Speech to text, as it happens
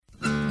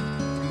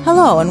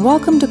Hello and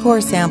welcome to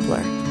Core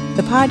Sampler,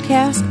 the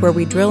podcast where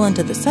we drill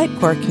into the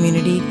Sitecore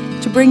community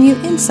to bring you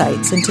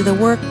insights into the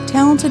work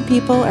talented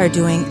people are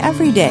doing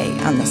every day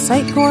on the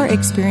Sitecore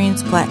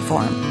Experience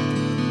platform.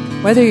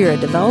 Whether you're a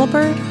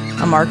developer,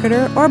 a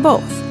marketer, or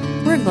both,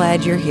 we're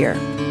glad you're here.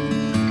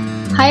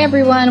 Hi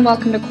everyone,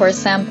 welcome to Core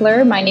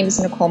Sampler. My name is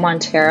Nicole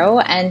Montero,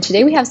 and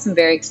today we have some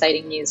very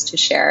exciting news to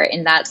share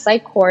in that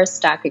Sitecore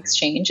Stack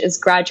Exchange is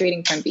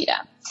graduating from beta.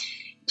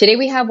 Today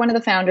we have one of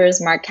the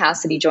founders, Mark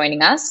Cassidy,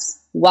 joining us.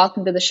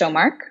 Welcome to the show,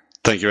 Mark.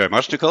 Thank you very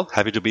much, Nicole.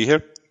 Happy to be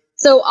here.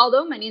 So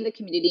although many in the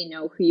community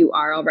know who you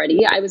are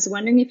already, I was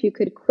wondering if you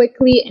could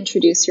quickly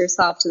introduce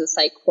yourself to the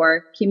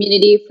Sitecore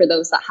community for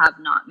those that have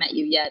not met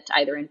you yet,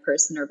 either in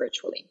person or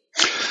virtually.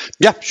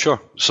 Yeah,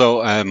 sure.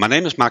 So my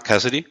name is Mark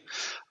Cassidy.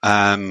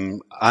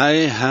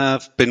 I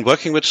have been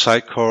working with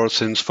Sitecore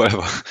since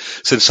forever,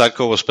 since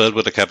Sitecore was spelled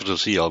with a capital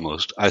C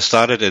almost. I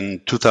started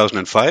in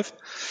 2005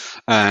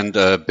 and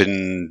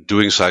been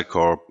doing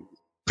Sitecore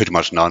pretty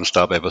much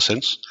non-stop ever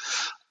since.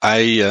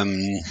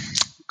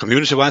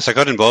 Community-wise, I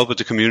got involved with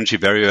the community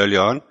very early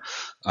on.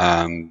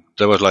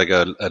 There was like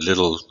a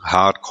little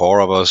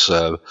hardcore of us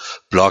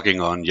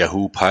blogging on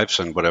Yahoo Pipes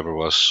and whatever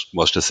was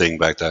the thing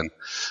back then.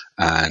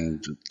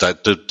 And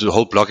that the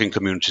whole blogging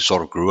community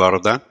sort of grew out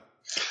of that.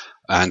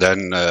 And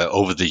then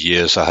over the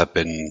years, I have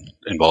been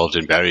involved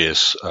in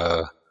various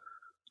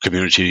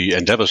community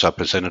endeavors. I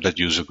presented at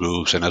user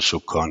groups and at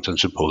subcons and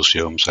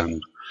symposiums.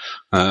 And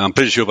I'm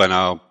pretty sure by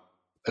now,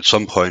 at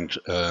some point,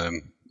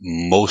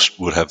 most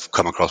would have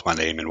come across my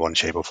name in one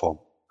shape or form.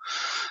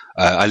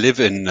 I live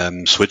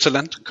in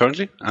Switzerland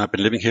currently. I've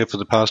been living here for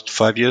the past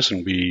 5 years,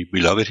 and we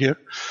love it here.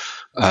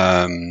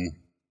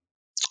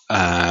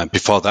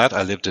 Before that,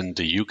 I lived in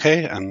the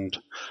UK, and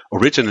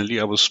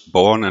originally I was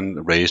born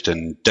and raised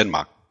in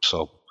Denmark.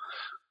 So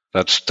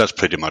that's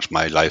pretty much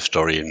my life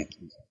story in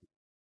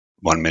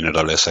 1 minute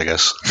or less, I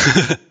guess.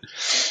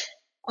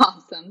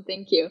 Awesome.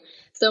 Thank you.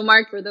 So,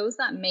 Mark, for those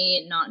that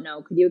may not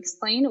know, could you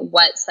explain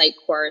what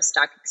Sitecore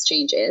Stack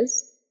Exchange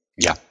is?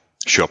 Yeah,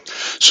 sure.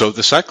 So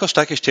the Sitecore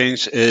Stack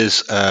Exchange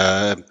is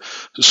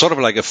sort of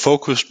like a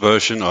focused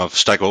version of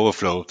Stack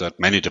Overflow that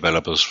many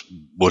developers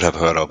would have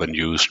heard of and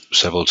used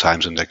several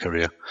times in their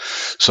career.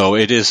 So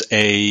it is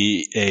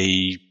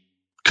a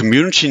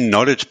community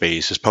knowledge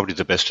base is probably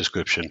the best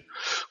description,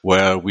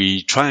 where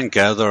we try and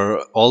gather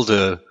all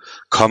the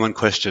common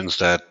questions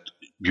that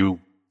you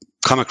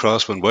come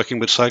across when working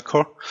with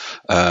Sitecore,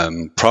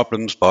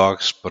 problems,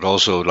 bugs, but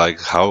also like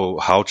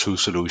how-to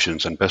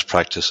solutions and best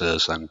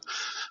practices and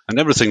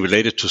everything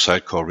related to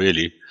Sitecore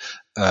really.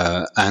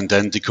 And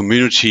then the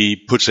community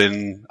puts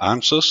in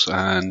answers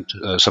and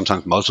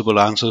sometimes multiple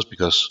answers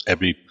because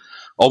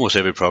almost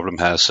every problem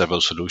has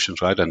several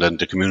solutions, right? And then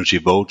the community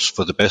votes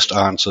for the best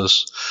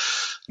answers.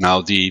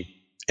 Now, the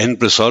end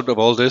result of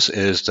all this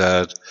is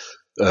that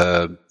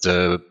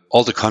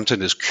all the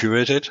content is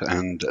curated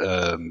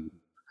and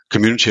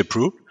community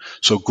approved.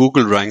 So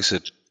Google ranks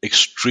it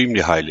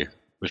extremely highly,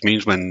 which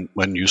means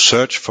when you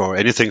search for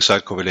anything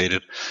Sitecore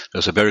related,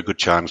 there's a very good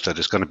chance that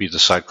it's going to be the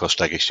Sitecore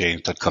Stack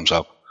Exchange that comes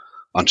up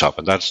on top.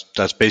 And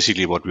that's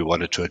basically what we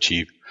wanted to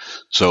achieve.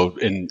 So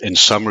in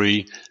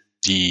summary,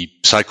 the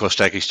Sitecore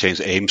Stack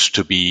Exchange aims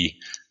to be,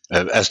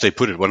 as they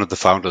put it, one of the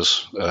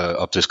founders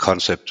of this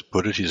concept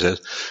put it, he says,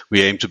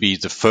 we aim to be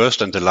the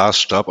first and the last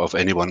stop of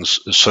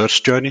anyone's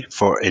search journey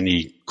for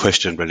any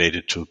question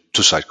related to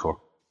Sitecore.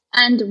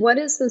 And what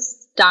is the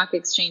Stack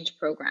Exchange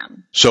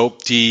program? So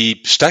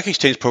the Stack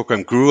Exchange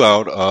program grew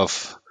out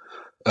of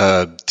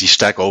the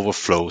Stack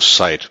Overflow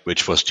site,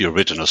 which was the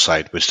original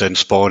site, which then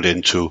spawned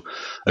into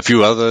a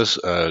few others,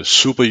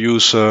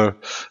 Superuser,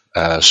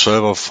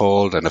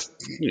 Serverfault, and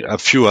a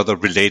few other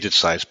related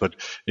sites. But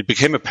it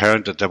became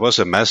apparent that there was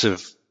a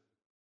massive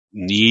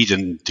need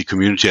in the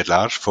community at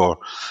large for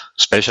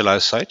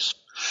specialized sites.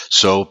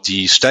 So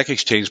the Stack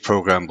Exchange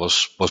program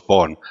was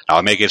born. Now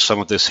I may get some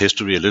of this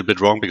history a little bit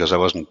wrong because I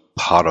wasn't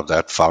part of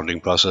that founding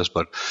process,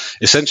 but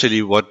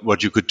essentially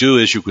what you could do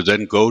is you could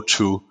then go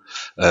to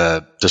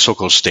the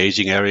so-called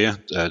staging area.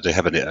 They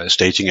have a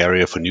staging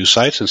area for new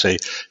sites and say,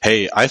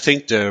 hey, I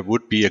think there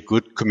would be a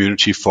good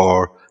community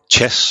for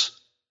chess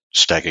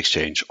Stack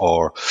Exchange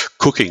or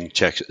cooking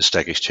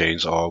Stack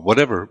Exchange or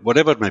whatever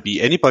it might be.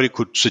 Anybody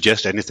could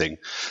suggest anything.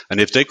 And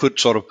if they could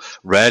sort of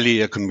rally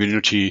a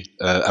community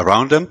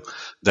around them,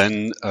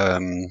 then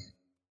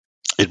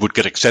it would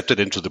get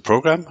accepted into the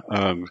program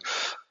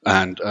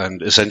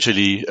and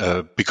essentially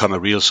become a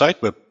real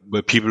site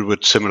where people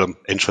with similar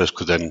interests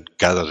could then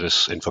gather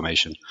this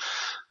information.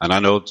 And I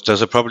know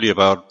there's probably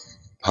about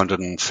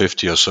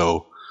 150 or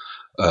so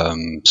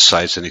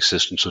sites in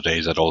existence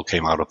today that all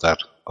came out of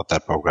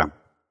that program.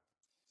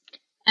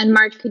 And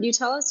Mark, could you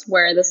tell us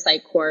where the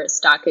Sitecore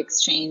Stack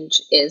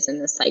Exchange is in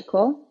the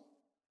cycle?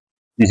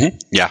 Mm-hmm.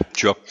 Yeah,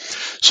 sure.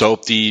 So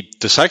the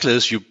cycle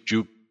is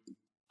you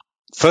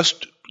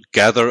first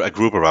gather a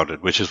group around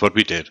it, which is what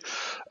we did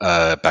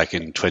back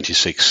in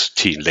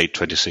 2016, late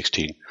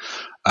 2016.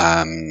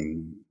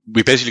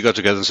 We basically got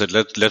together and said,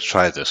 let's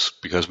try this,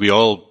 because we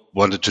all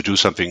wanted to do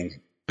something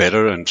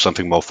better and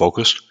something more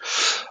focused.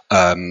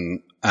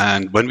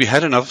 And when we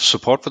had enough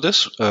support for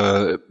this,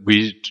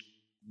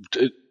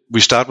 we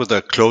start with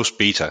a closed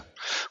beta,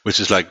 which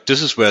is like,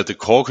 this is where the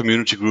core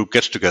community group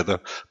gets together,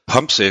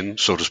 pumps in,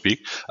 so to speak,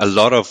 a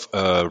lot of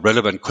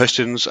relevant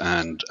questions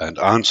and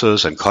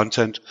answers and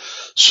content,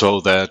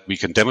 so that we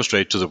can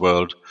demonstrate to the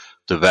world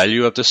the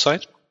value of this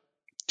site.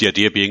 The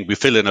idea being, we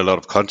fill in a lot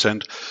of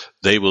content,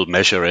 they will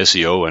measure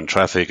SEO and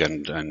traffic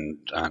and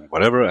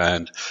whatever,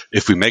 and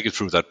if we make it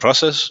through that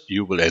process,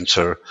 you will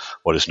enter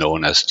what is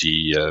known as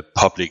the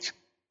public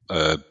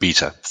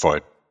beta for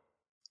it.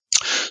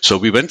 So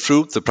we went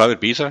through the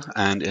private beta,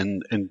 and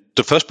in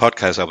the first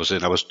podcast I was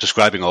in, I was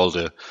describing all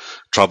the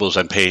troubles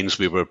and pains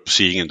we were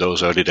seeing in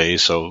those early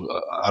days, so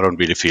I don't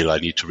really feel I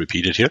need to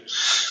repeat it here.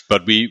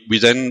 But we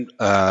then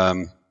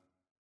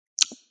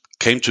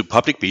came to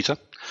public beta,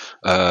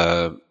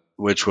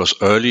 which was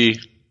early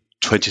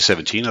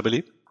 2017, I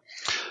believe.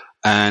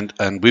 And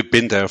we've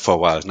been there for a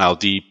while. Now,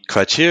 the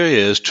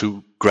criteria is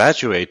to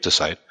graduate the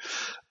site.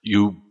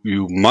 You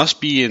must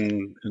be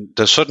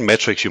there's certain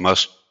metrics you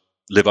must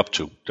live up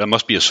to. There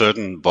must be a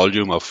certain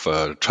volume of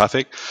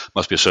traffic,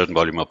 must be a certain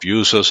volume of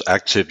users,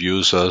 active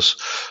users,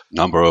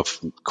 number of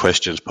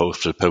questions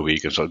posted per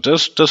week, and so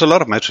there's a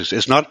lot of metrics.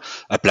 It's not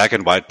a black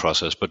and white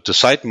process, but the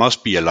site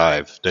must be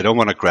alive. They don't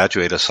want to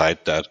graduate a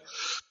site that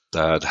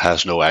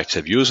has no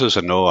active users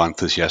and no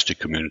enthusiastic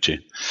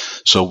community.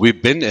 So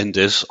we've been in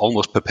this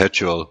almost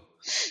perpetual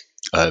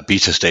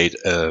beta state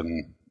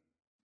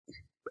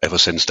ever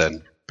since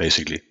then,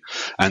 basically.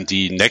 And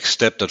the next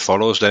step that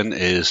follows then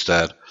is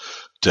that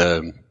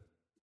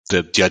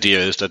the idea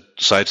is that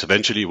sites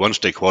eventually, once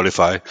they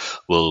qualify,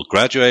 will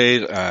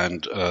graduate,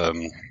 and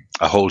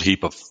a whole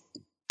heap of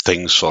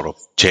things sort of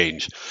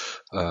change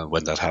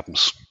when that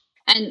happens.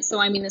 And so,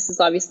 I mean, this is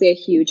obviously a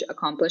huge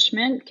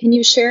accomplishment. Can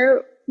you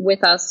share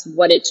with us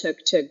what it took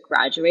to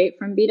graduate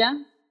from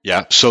beta?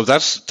 Yeah, so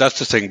that's the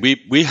thing.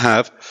 We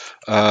have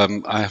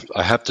I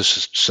have the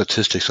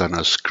statistics on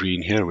our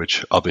screen here,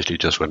 which obviously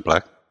just went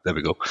black. There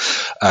we go.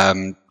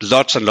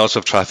 Lots and lots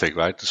of traffic,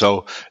 right?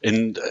 So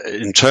in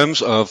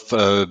terms of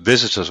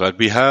visitors, right,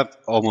 we have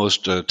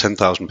almost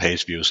 10,000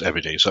 page views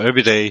every day. So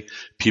every day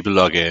people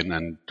log in,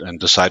 and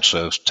the site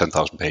serves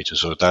 10,000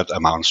 pages. So that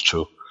amounts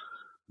to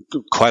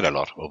quite a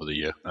lot over the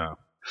year.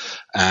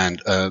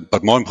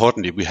 But more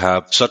importantly, we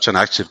have such an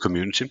active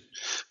community.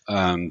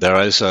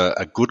 There is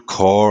a good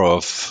core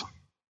of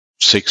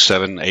 600,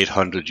 700,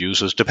 800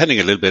 users, depending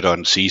a little bit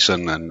on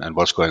season and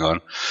what's going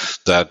on,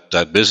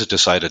 that visit the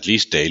site at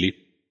least daily,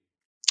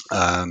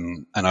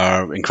 and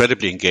are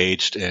incredibly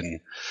engaged in,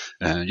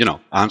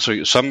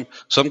 answering. Some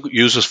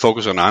users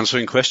focus on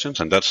answering questions,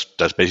 and that's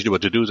basically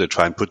what they do. They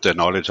try and put their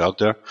knowledge out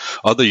there.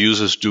 Other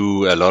users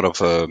do a lot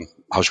of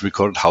how should we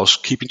call it,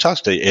 housekeeping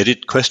tasks. They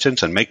edit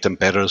questions and make them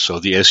better, so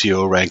the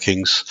SEO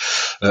rankings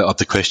of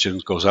the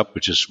questions goes up,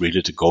 which is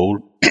really the goal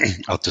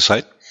of the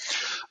site.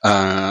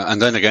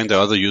 And then again, there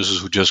are other users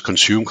who just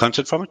consume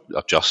content from it.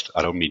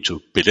 I don't mean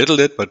to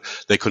belittle it, but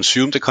they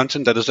consume the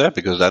content that is there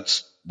because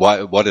that's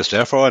what it's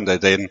there for. And they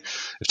then,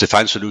 if they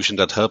find a solution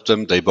that helps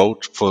them, they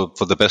vote for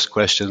the best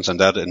questions,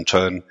 and that in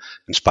turn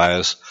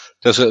inspires.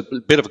 There's a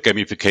bit of a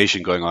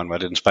gamification going on,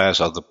 right? It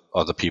inspires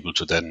other people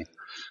to then,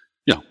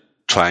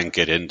 try and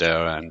get in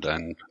there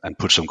and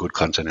put some good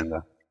content in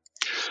there.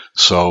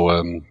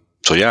 So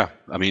yeah,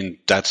 I mean,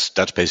 that's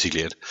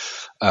basically it.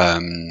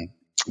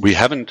 We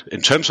haven't,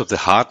 in terms of the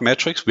hard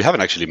metrics, we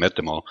haven't actually met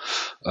them all.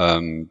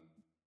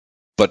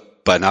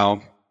 But by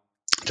now,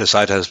 the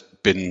site has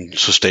been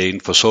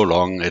sustained for so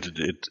long,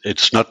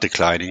 it's not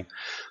declining.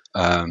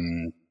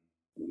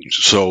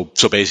 So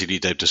basically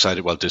they've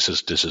decided, well, this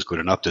is good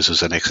enough. This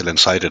is an excellent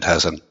site. It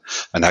has an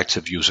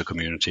active user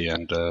community,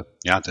 and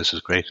this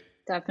is great.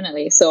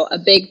 Definitely. So a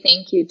big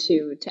thank you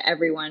to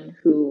everyone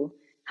who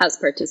has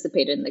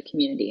participated in the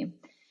community.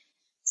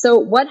 So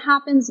what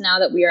happens now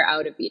that we are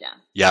out of beta?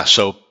 Yeah,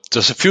 so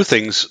there's a few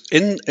things.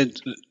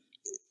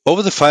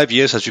 Over the 5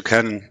 years, as you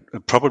can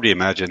probably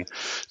imagine,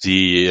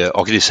 the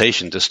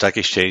organization, the Stack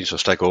Exchange or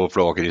Stack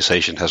Overflow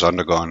organization, has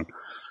undergone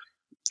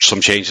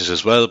some changes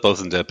as well,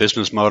 both in their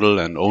business model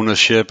and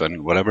ownership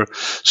and whatever.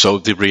 So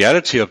the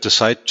reality of the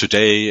site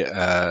today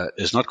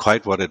is not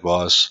quite what it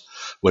was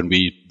when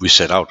we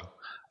set out.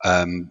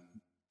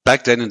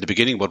 Back then, in the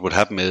beginning, what would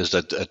happen is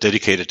that a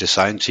dedicated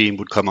design team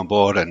would come on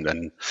board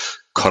and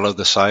color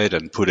the site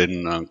and put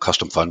in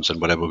custom fonts and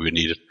whatever we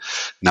needed.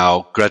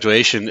 Now,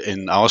 graduation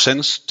in our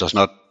sense does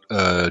not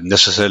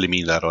necessarily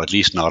mean that, or at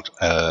least not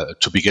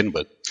to begin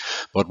with.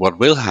 But what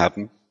will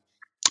happen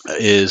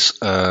is,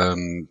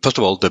 first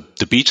of all,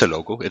 the beta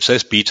logo, it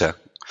says beta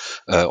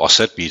or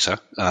set beta,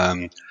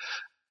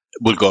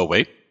 will go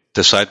away.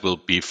 The site will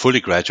be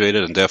fully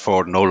graduated and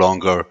therefore no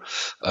longer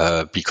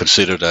be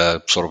considered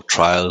a sort of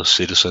trial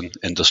citizen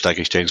in the Stack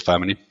Exchange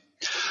family.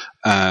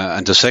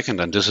 And the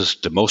second, and this is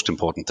the most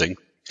important thing,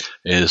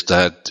 is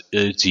that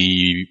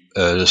the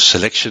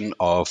selection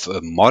of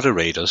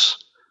moderators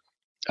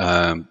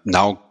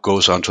now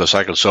goes on to a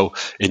cycle. So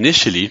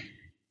initially,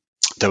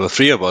 there were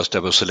 3 of us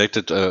that were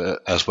selected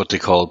as what they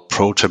call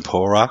pro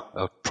tempora.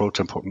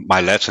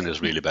 My Latin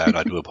is really bad.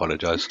 I do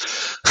apologize.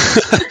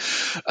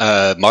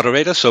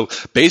 Moderators. So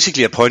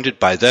basically appointed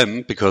by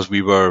them because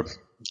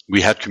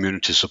we had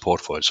community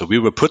support for it. So we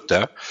were put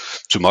there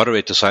to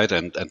moderate the site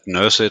and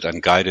nurse it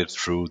and guide it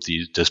through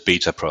this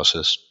beta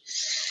process.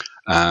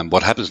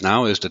 What happens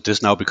now is that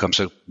this now becomes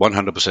a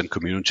 100%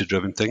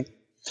 community-driven thing,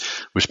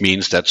 which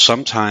means that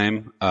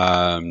sometime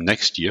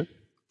next year,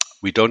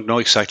 we don't know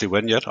exactly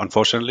when yet,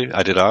 unfortunately.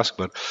 I did ask,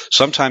 but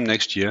sometime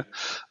next year,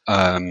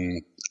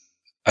 an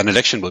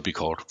election will be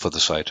called for the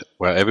site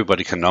where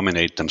everybody can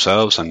nominate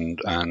themselves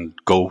and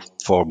go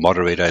for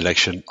moderator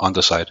election on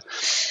the site.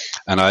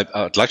 And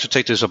I'd like to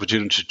take this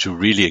opportunity to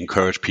really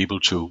encourage people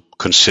to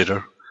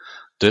consider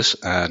this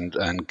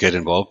and get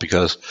involved,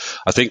 because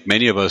I think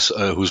many of us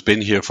who's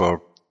been here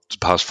for the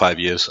past 5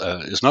 years,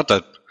 it's not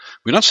that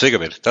we're not sick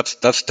of it.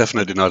 That's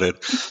definitely not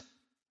it.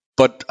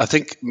 But I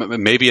think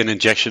maybe an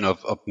injection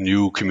of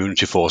new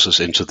community forces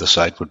into the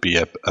site would be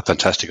a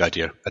fantastic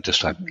idea at this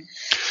time. Mm-hmm.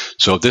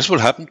 So this will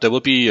happen. There will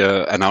be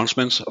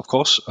announcements, of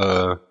course,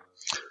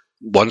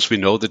 once we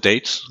know the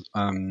dates.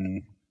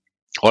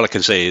 All I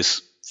can say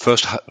is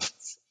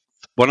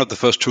one of the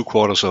first 2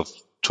 quarters of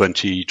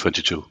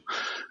 2022.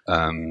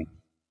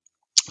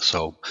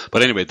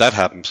 But anyway, that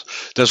happens.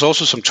 There's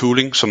also some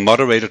tooling, some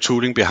moderator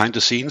tooling behind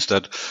the scenes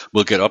that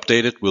will get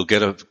updated. We'll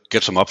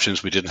get some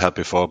options we didn't have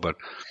before, but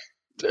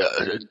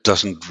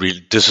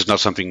this is not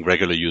something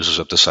regular users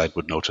of the site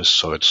would notice,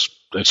 so it's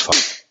fun.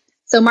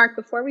 So Mark,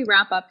 before we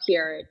wrap up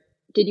here,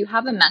 did you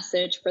have a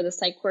message for the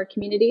Sitecore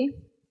community?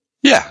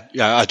 Yeah,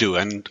 I do,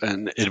 and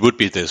it would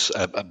be this: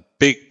 a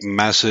big,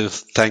 massive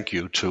thank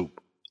you to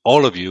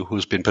all of you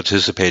who's been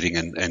participating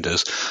in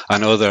this. I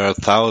know there are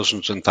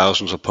thousands and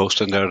thousands of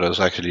posts in there. There's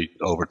actually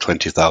over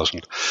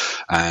 20,000.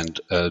 And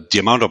the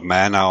amount of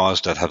man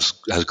hours that has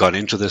gone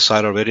into this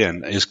site already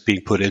and is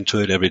being put into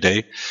it every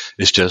day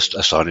is just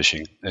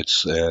astonishing.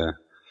 It's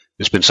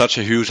been such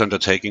a huge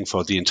undertaking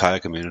for the entire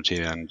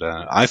community. And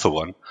I, for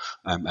one,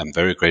 I'm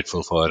very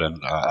grateful for it.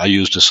 And I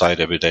use the site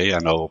every day. I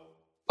know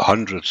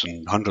hundreds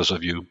and hundreds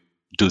of you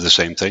do the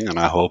same thing. And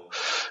I hope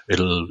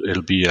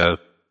it'll be a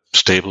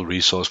stable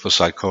resource for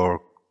Sitecore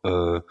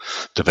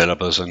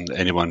developers and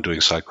anyone doing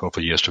Sitecore for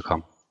years to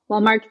come.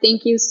 Well, Mark,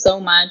 thank you so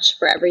much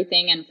for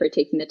everything and for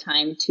taking the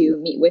time to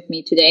meet with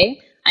me today.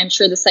 I'm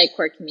sure the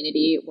Sitecore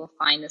community will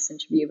find this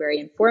interview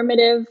very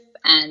informative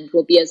and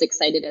will be as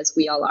excited as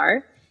we all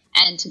are.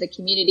 And to the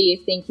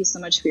community, thank you so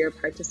much for your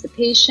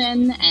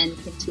participation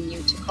and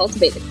continue to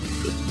cultivate the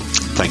community.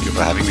 Thank you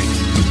for having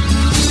me.